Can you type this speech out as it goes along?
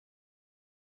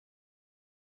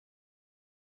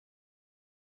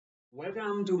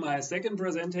Welcome to my second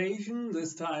presentation,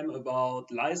 this time about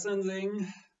licensing.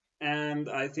 And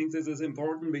I think this is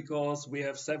important because we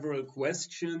have several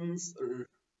questions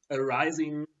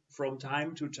arising from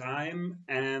time to time.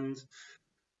 And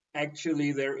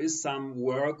actually, there is some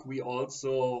work we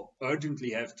also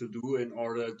urgently have to do in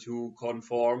order to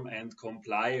conform and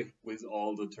comply with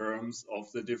all the terms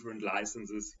of the different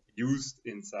licenses used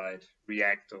inside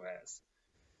ReactOS.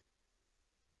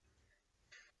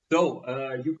 So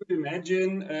you could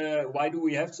imagine why do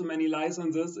we have so many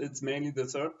licenses? It's mainly the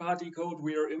third-party code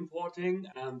we are importing,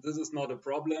 and this is not a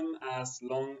problem as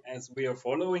long as we are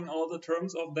following all the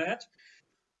terms of that.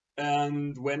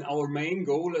 And when our main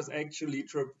goal is actually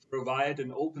to provide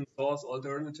an open source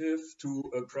alternative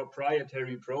to a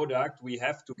proprietary product, we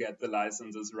have to get the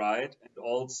licenses right. And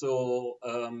also,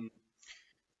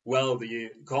 well,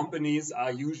 the companies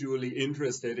are usually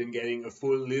interested in getting a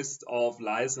full list of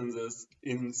licenses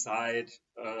inside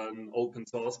an open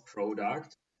source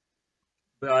product,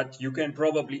 but you can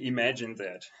probably imagine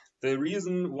that. The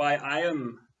reason why I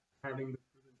am having the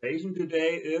presentation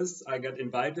today is I got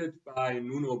invited by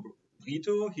Nuno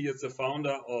Brito. He is the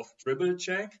founder of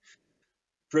TribleCheck.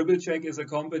 TribleCheck is a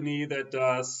company that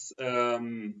does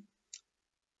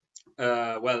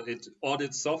it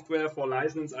audits software for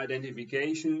license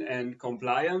identification and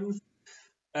compliance.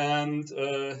 And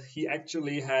he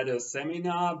actually had a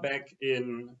seminar back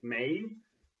in May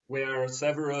where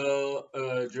several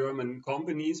German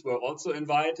companies were also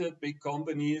invited, big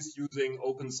companies using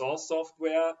open source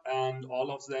software, and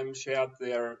all of them shared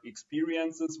their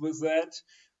experiences with that,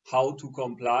 how to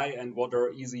comply and what are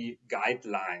easy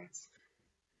guidelines.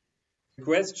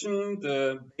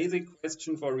 The basic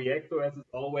question for ReactOS is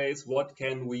always, what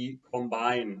can we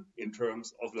combine in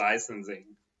terms of licensing?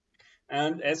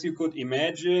 And as you could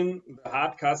imagine, the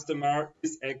hard customer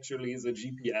is actually the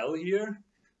GPL here,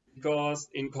 because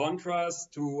in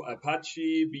contrast to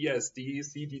Apache, BSD,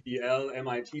 CDDL,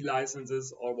 MIT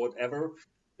licenses, or whatever,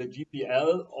 the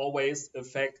GPL always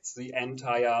affects the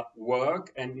entire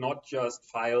work and not just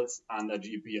files under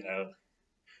GPL.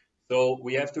 So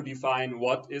we have to define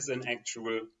what is an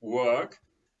actual work,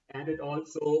 and it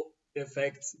also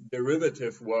affects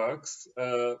derivative works,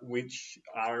 which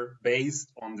are based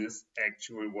on this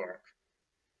actual work.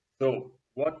 So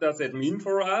what does it mean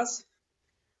for us?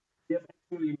 We have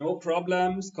actually no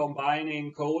problems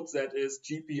combining code that is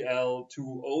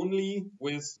GPL2 only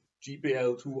with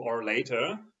GPL2 or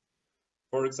later.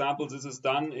 For example, this is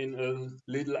done in a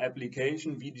little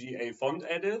application, VGA font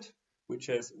edit, which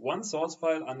has one source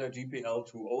file under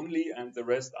GPL2 only and the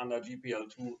rest under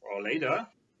GPL2 or later.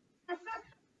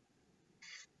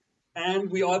 And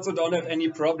we also don't have any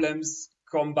problems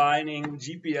combining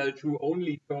GPL2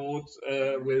 only code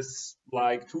with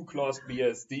like 2-clause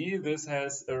BSD. This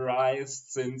has arisen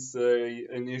since the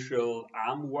initial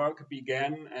ARM work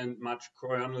began and much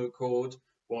kernel code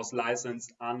was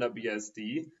licensed under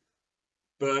BSD.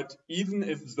 But even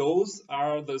if those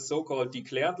are the so-called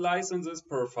declared licenses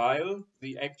per file,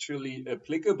 the actually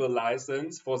applicable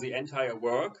license for the entire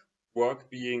work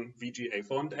being VGA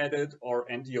font edit or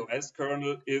NTOS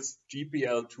kernel, is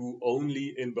GPL2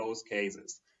 only in both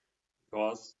cases,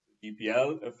 because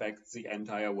GPL affects the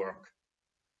entire work.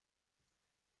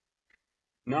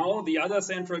 Now, the other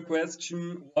central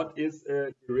question, what is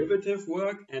a derivative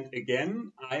work? And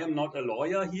again, I am not a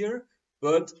lawyer here,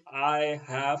 but I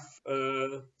have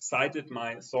cited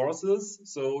my sources,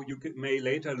 so you may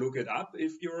later look it up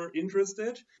if you're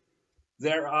interested.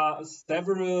 There are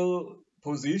several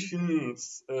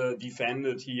positions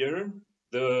defended here.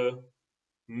 The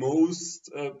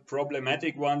most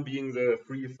problematic one being the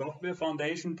Free Software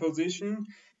Foundation position.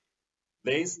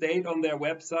 They state on their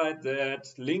website that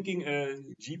linking a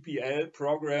GPL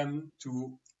program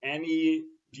to any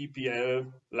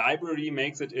GPL library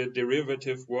makes it a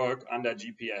derivative work under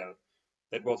GPL.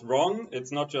 That was wrong.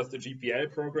 It's not just a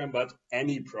GPL program, but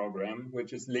any program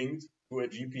which is linked to a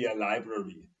GPL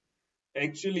library.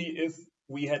 Actually, if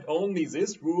we had only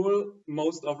this rule,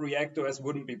 most of ReactOS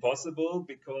wouldn't be possible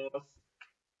because,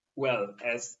 well,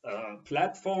 as a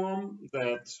platform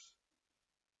that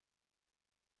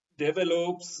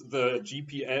develops the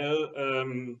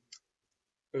GPL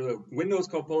Windows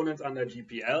components under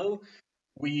GPL,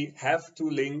 we have to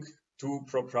link to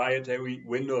proprietary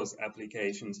Windows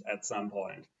applications at some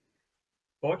point.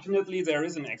 Fortunately, there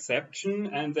is an exception,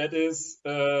 and that is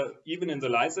even in the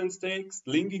license text,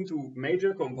 linking to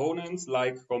major components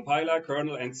like compiler,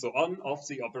 kernel, and so on of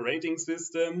the operating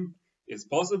system is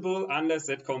possible unless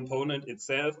that component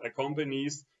itself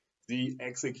accompanies the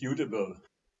executable.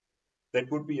 That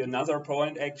would be another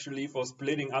point actually for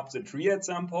splitting up the tree at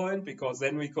some point, because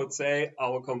then we could say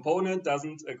our component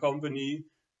doesn't accompany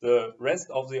the rest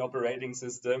of the operating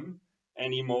system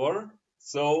anymore.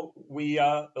 So we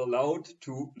are allowed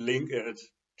to link it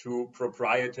to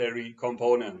proprietary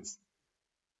components.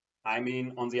 I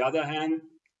mean, on the other hand,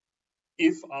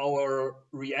 if our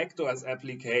ReactOS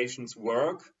applications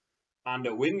work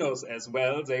under Windows as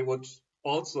well, they would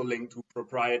also link to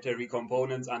proprietary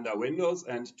components under Windows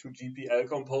and to GPL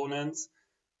components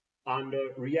under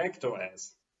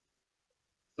ReactOS.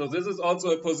 So this is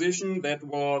also a position that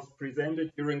was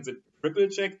presented during the triple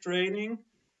check training.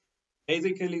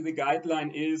 Basically, the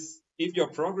guideline is if your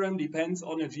program depends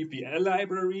on a GPL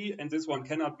library and this one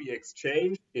cannot be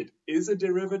exchanged, it is a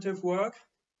derivative work.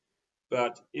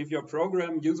 But if your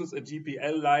program uses a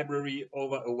GPL library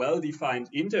over a well-defined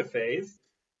interface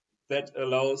that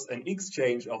allows an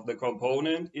exchange of the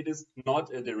component, it is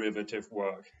not a derivative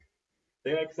work.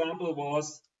 Their example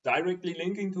was directly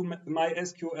linking to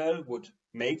MySQL would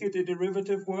make it a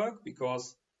derivative work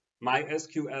because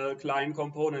MySQL client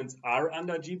components are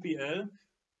under GPL.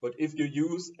 But if you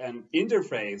use an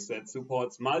interface that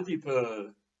supports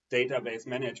multiple database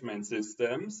management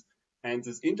systems, and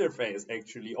this interface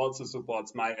actually also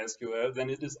supports MySQL, then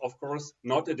it is of course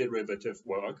not a derivative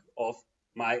work of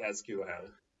MySQL.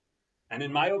 And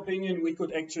in my opinion, we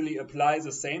could actually apply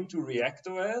the same to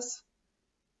ReactOS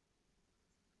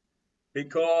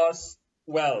because,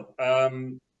 well,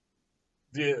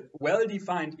 the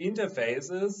well-defined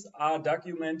interfaces are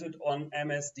documented on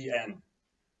MSDN.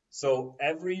 So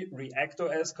every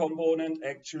ReactOS component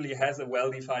actually has a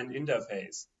well-defined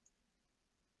interface.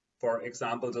 For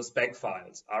example, the spec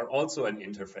files are also an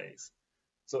interface.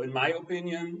 So in my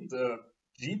opinion, the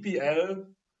GPL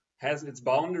has its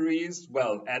boundaries,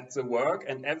 well, at the work,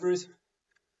 and everything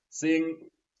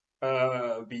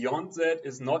beyond that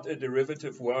is not a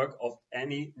derivative work of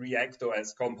any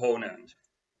ReactOS component.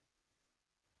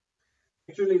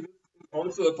 Actually, this is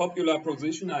also a popular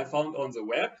position I found on the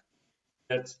web,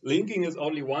 that linking is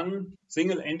only one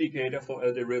single indicator for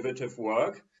a derivative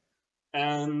work.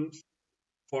 And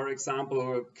for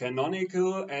example,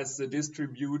 Canonical, as the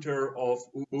distributor of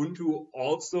Ubuntu,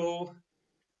 also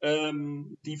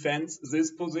defends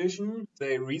this position.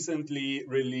 They recently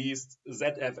released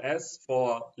ZFS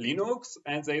for Linux,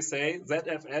 and they say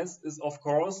ZFS is, of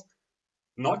course,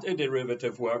 not a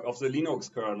derivative work of the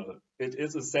Linux kernel. It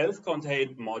is a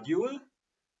self-contained module.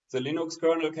 The Linux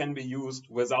kernel can be used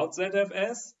without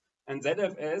ZFS, and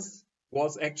ZFS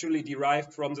was actually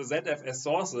derived from the ZFS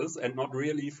sources and not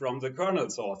really from the kernel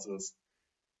sources.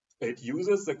 It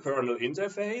uses the kernel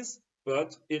interface,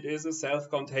 but it is a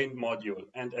self-contained module,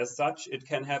 and as such, it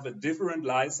can have a different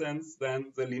license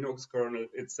than the Linux kernel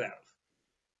itself.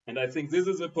 And I think this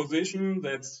is a position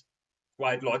that's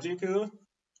quite logical,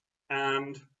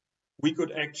 and we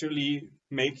could actually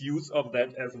make use of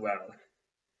that as well.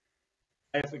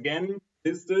 I've again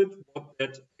listed what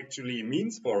that actually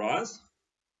means for us.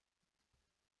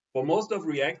 For most of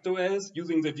ReactOS,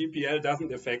 using the GPL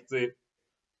doesn't affect the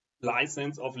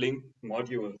license of linked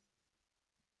modules.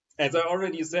 As I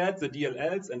already said, the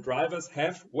DLLs and drivers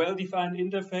have well-defined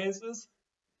interfaces.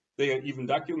 They are even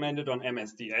documented on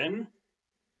MSDN.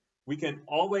 We can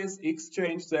always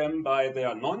exchange them by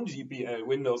their non-GPL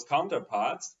Windows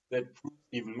counterparts. That proves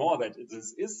even more that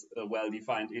this is a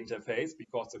well-defined interface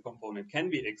because the component can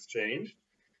be exchanged.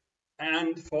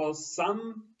 And for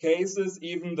some cases,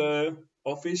 even the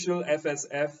official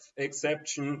FSF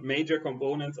exception, major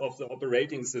components of the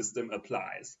operating system,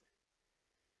 applies.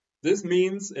 This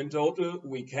means in total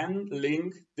we can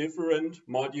link different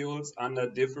modules under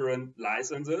different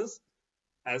licenses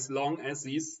as long as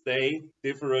these stay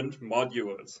different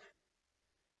modules.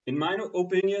 In my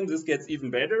opinion, this gets even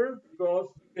better because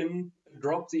we can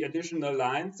drop the additional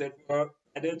lines that were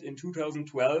added in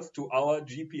 2012 to our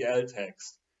GPL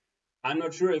text. I'm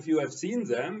not sure if you have seen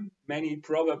them, many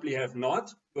probably have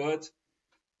not, but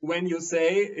when you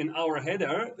say in our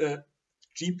header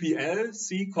GPL,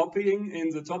 C copying in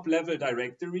the top level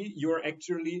directory, you're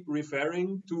actually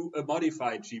referring to a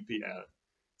modified GPL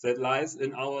that lies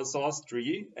in our source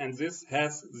tree, and this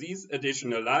has these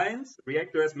additional lines.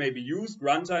 ReactOS may be used,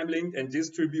 runtime linked, and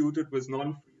distributed with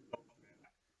non-free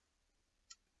software.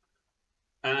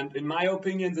 And in my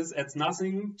opinion, this adds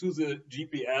nothing to the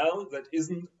GPL that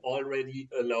isn't already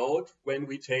allowed when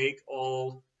we take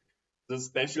all the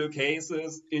special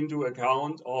cases into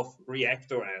account of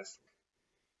ReactOS.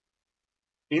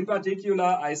 In particular,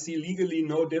 I see legally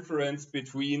no difference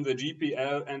between the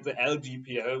GPL and the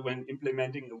LGPL when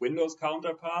implementing a Windows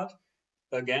counterpart.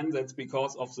 Again, that's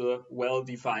because of the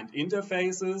well-defined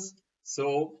interfaces.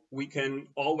 So we can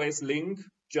always link,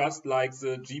 just like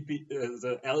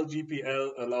the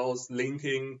LGPL allows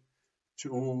linking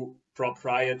to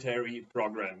proprietary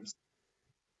programs.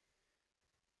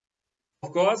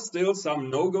 Of course, still some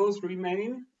no-goes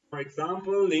remain. For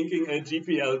example, linking a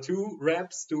GPL2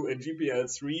 reps to a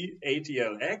GPL3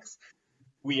 ATLX.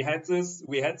 We had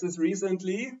this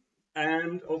recently,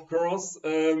 and of course,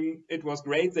 it was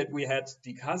great that we had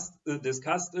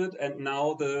discussed it, and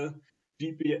now the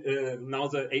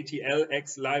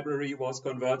ATLX library was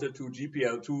converted to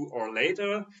GPL2 or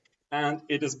later, and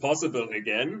it is possible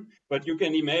again. But you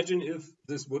can imagine if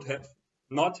this would have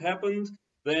not happened,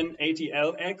 then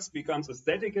ATLX becomes a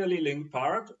statically linked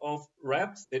part of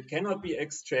reps. It cannot be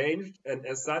exchanged, and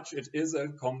as such, it is a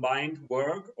combined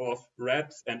work of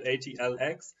reps and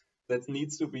ATLX that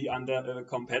needs to be under a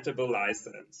compatible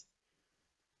license.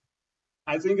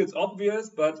 I think it's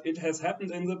obvious, but it has happened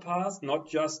in the past, not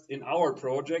just in our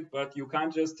project, but you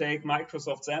can't just take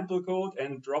Microsoft sample code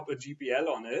and drop a GPL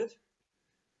on it.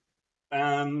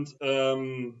 And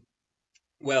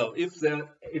well,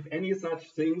 if any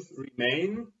such things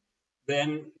remain,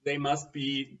 then they must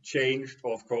be changed,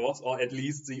 of course, or at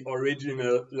least the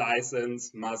original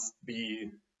license must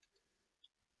be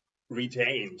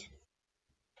retained.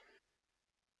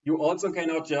 You also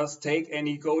cannot just take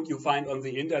any code you find on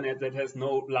the internet that has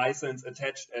no license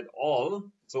attached at all.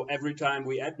 So every time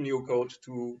we add new code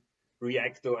to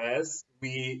ReactOS,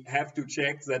 we have to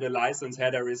check that a license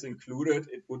header is included.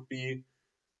 It would be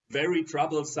very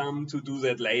troublesome to do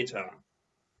that later.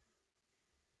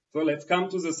 So let's come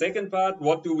to the second part.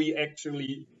 What do we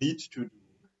actually need to do?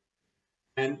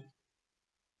 And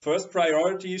first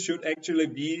priority should actually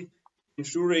be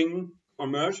ensuring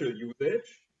commercial usage,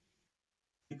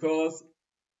 because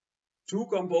two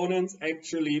components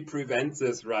actually prevent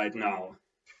this right now.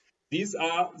 These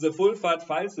are the full FAT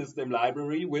file system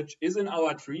library, which is in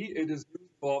our tree. It is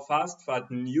used for FastFAT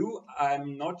new.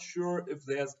 I'm not sure if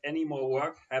there's any more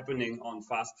work happening on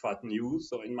FastFAT new.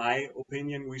 So in my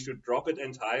opinion, we should drop it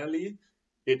entirely.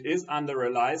 It is under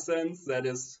a license that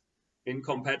is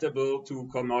incompatible to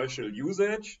commercial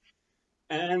usage.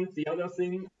 And the other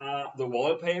thing are the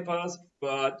wallpapers,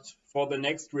 but for the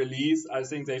next release, I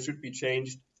think they should be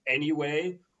changed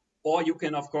anyway. Or you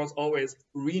can, of course, always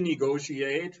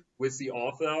renegotiate with the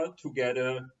author to get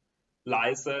a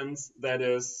license that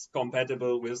is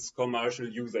compatible with commercial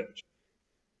usage.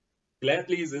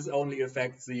 Gladly, this only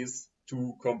affects these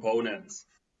two components.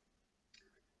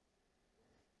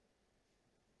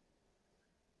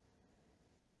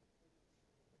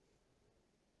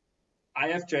 I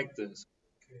have checked this.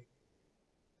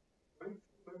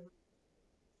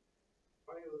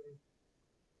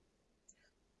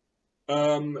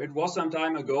 It was some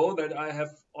time ago that I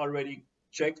have already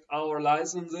checked our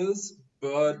licenses,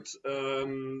 but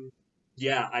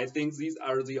yeah, I think these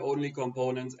are the only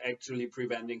components actually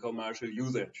preventing commercial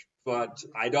usage. But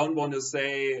I don't want to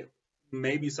say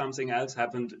maybe something else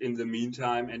happened in the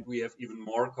meantime and we have even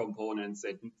more components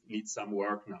that need some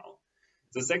work now.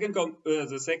 The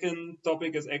second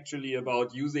topic is actually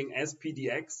about using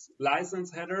SPDX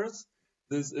license headers.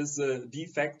 This is a de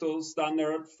facto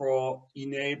standard for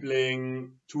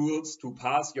enabling tools to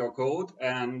pass your code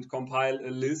and compile a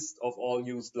list of all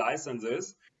used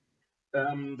licenses.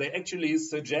 They actually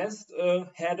suggest a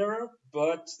header,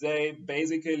 but they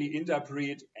basically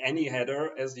interpret any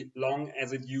header as long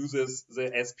as it uses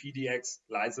the SPDX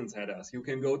license headers. You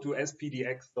can go to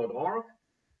spdx.org.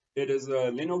 It is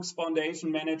a Linux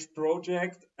Foundation managed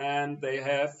project, and they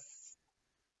have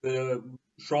the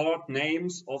short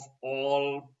names of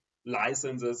all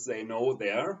licenses they know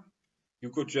there. You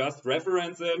could just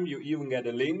reference them. You even get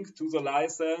a link to the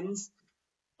license.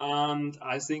 And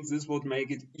I think this would make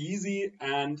it easy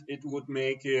and it would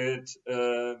make it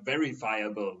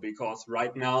verifiable, because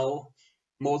right now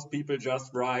most people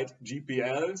just write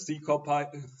GPL,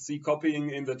 C copying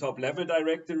in the top level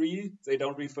directory. They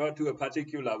don't refer to a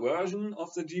particular version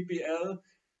of the GPL.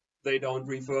 They don't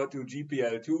refer to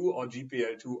GPL2 or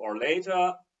GPL2 or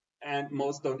later, and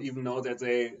most don't even know that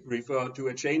they refer to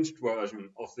a changed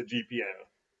version of the GPL.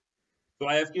 So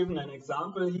I have given an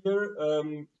example here.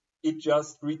 It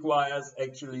just requires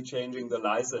actually changing the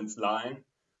license line.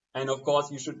 And of course,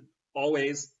 you should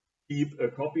always keep a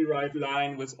copyright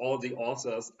line with all the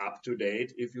authors up to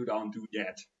date if you don't do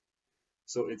yet.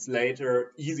 So it's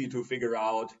later easy to figure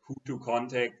out who to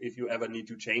contact if you ever need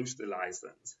to change the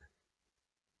license.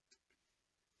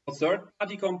 For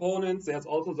third-party components, there's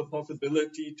also the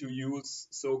possibility to use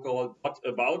so-called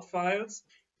 .about files.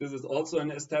 This is also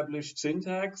an established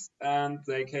syntax, and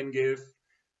they can give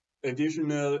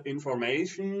additional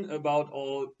information about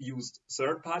all used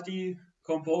third-party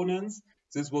components.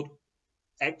 This would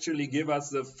actually give us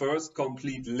the first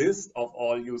complete list of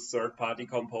all used third-party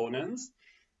components.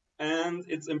 And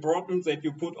it's important that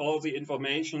you put all the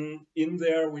information in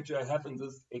there, which I have in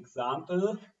this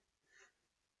example.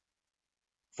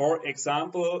 For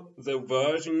example, the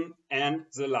version and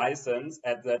the license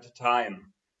at that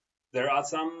time. There are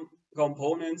some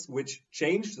components which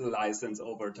change the license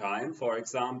over time. For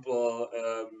example,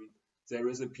 there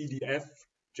is a PDF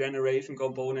generation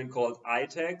component called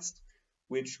iText,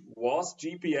 which was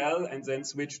GPL and then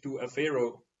switched to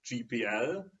Affero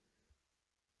GPL.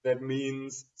 That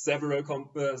means several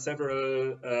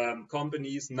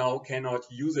companies now cannot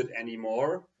use it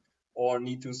anymore or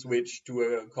need to switch to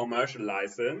a commercial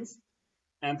license.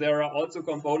 And there are also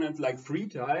components like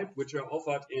FreeType, which are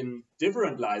offered in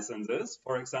different licenses.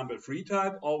 For example,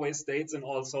 FreeType always states in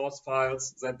all source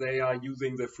files that they are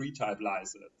using the FreeType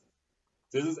license.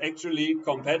 This is actually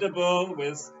compatible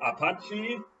with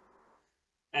Apache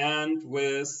and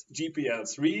with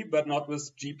GPL3, but not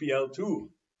with GPL2.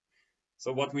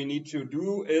 So what we need to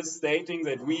do is stating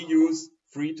that we use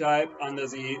FreeType under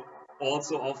the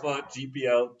also offered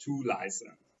GPL2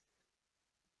 license.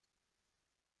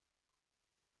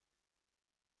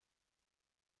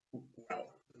 Well,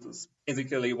 this is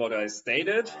basically what I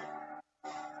stated.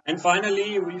 And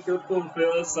finally, we should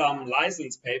fulfill some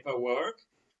license paperwork.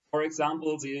 For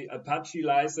example, the Apache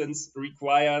license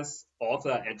requires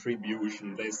author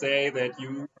attribution. They say that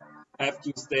you have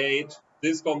to state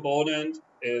this component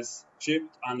is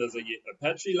shipped under the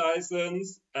Apache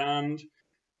license, and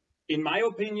in my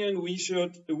opinion, we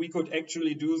could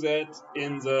actually do that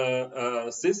in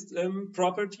the system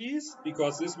properties,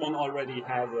 because this one already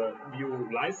has a new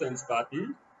license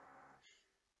button,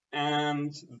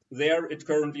 and there it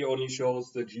currently only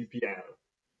shows the GPL.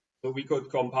 So we could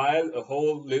compile a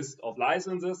whole list of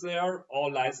licenses there,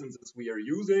 all licenses we are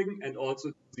using, and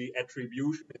also the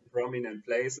attribution in prominent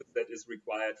places that is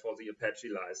required for the Apache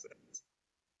license.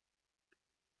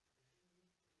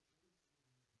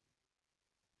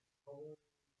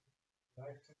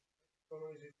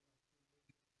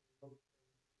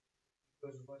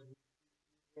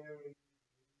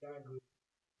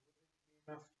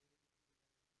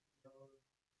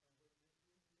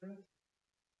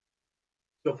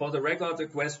 So for the record, the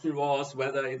question was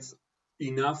whether it's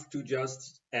enough to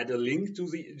just add a link to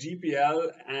the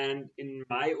GPL, and in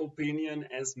my opinion,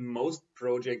 as most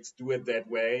projects do it that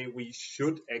way, we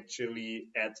should actually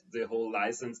add the whole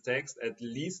license text at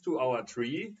least to our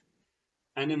tree.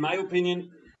 And in my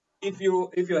opinion, if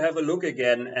you have a look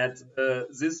again at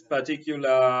this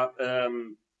particular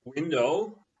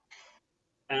window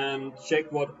and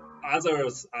check what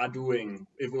others are doing,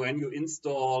 when you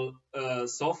install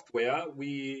software,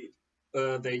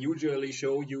 they usually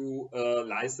show you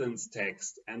license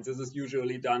text, and this is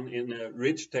usually done in a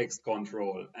rich text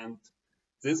control, and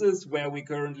this is where we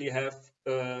currently have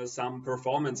some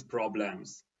performance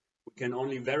problems. We can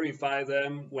only verify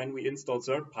them when we install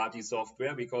third-party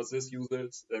software, because this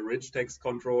uses a rich text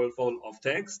control full of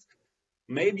text.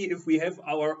 Maybe if we have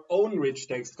our own rich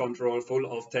text control full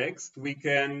of text, we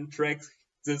can track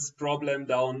this problem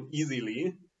down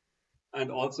easily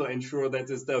and also ensure that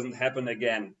this doesn't happen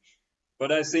again.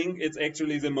 But I think it's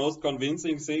actually the most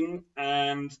convincing thing,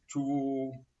 and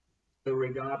to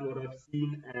regard what I've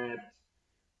seen at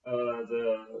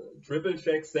the triple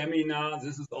check seminar,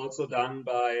 this is also done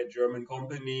by German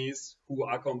companies who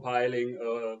are compiling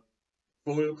a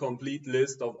full complete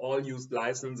list of all used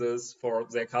licenses for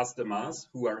their customers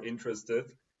who are interested.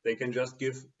 They can just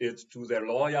give it to their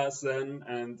lawyers then,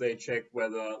 and they check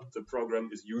whether the program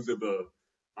is usable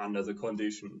under the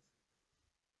conditions.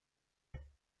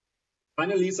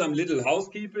 Finally, some little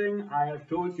housekeeping. I have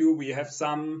told you we have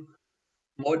some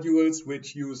modules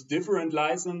which use different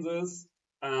licenses,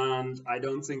 and I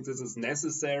don't think this is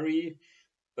necessary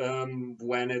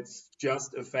when it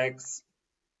just affects,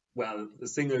 well, a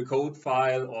single code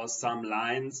file or some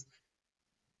lines.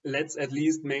 Let's at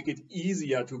least make it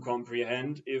easier to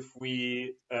comprehend if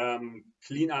we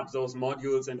clean up those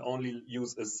modules and only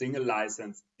use a single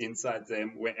license inside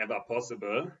them wherever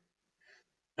possible.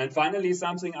 And finally,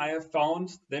 something I have found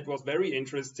that was very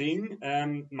interesting.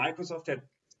 Microsoft had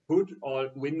put all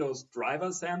Windows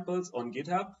driver samples on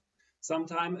GitHub some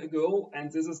time ago,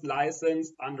 and this is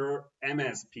licensed under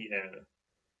MSPL.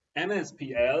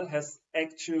 MSPL has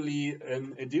actually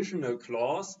an additional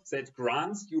clause that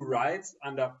grants you rights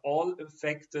under all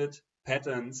affected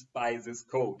patents by this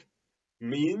code.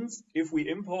 Means if we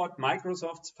import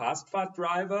Microsoft's FastFAT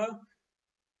driver,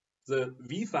 the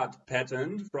VFAT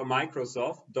patent from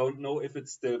Microsoft, don't know if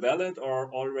it's still valid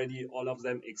or already all of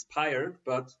them expired,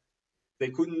 but they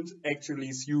couldn't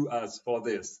actually sue us for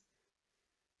this.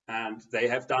 And they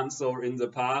have done so in the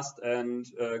past and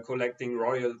collecting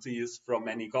royalties from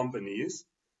many companies.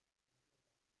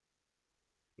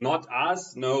 Not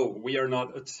us, no, we are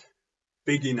not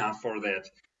big enough for that.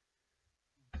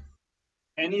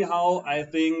 Anyhow, I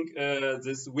think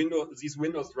these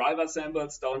Windows driver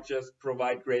samples don't just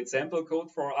provide great sample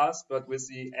code for us, but with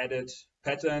the added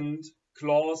patent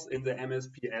clause in the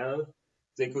MSPL,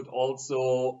 they could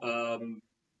also,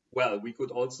 we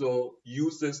could also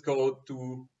use this code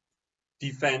to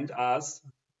defend us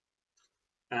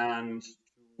and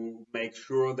to make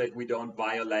sure that we don't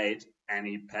violate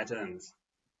any patents.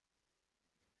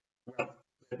 Well,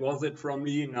 that was it from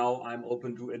me. Now I'm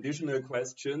open to additional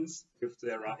questions, if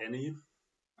there are any.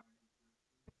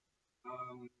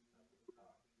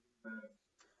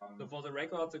 So for the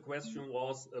record, the question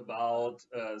was about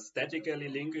statically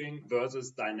linking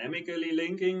versus dynamically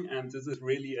linking, and this is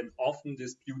really an often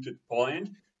disputed point.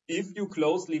 If you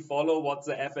closely follow what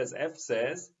the FSF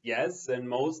says, yes, then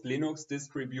most Linux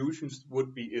distributions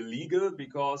would be illegal,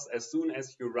 because as soon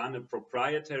as you run a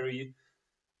proprietary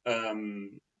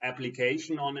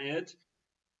application on it,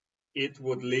 it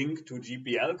would link to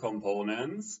GPL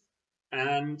components,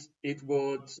 and it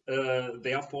would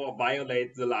therefore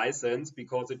violate the license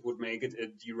because it would make it a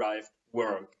derived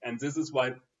work. And this is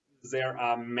why there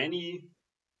are many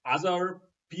other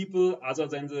people other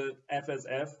than the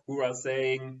FSF who are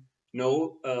saying,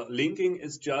 no, linking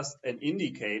is just an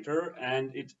indicator,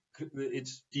 and it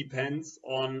depends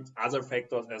on other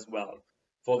factors as well.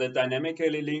 For the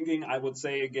dynamically linking, I would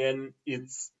say again,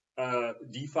 it's a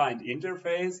defined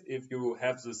interface. If you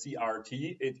have the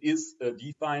CRT, it is a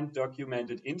defined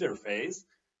documented interface.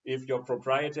 If your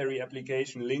proprietary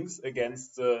application links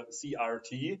against the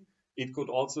CRT, it could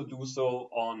also do so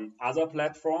on other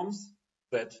platforms.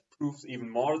 That proves even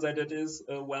more that it is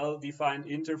a well-defined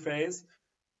interface.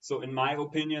 So in my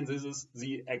opinion, this is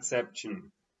the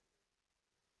exception.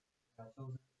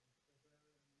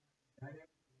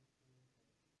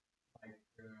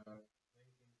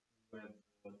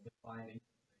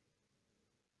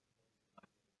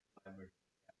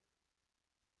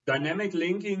 Dynamic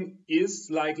linking is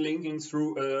like linking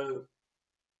through a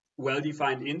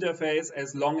well-defined interface,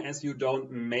 as long as you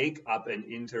don't make up an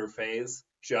interface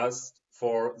just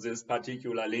for this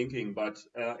particular linking. But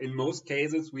in most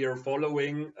cases, we are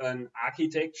following an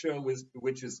architecture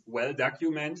which is well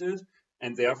documented,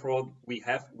 and therefore we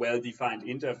have well-defined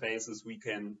interfaces we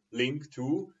can link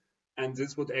to. And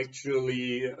this would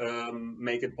actually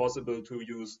make it possible to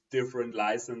use different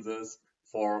licenses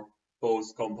for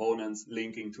both components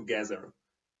linking together.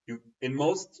 In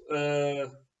most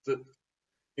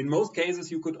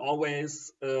cases, you could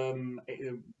always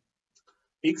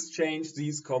exchange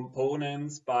these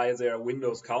components by their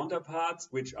Windows counterparts,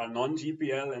 which are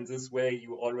non-GPL, and this way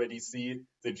you already see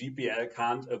the GPL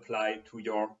can't apply to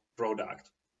your product.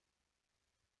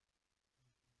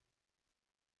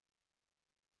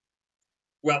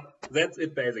 Well, that's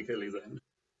it basically then.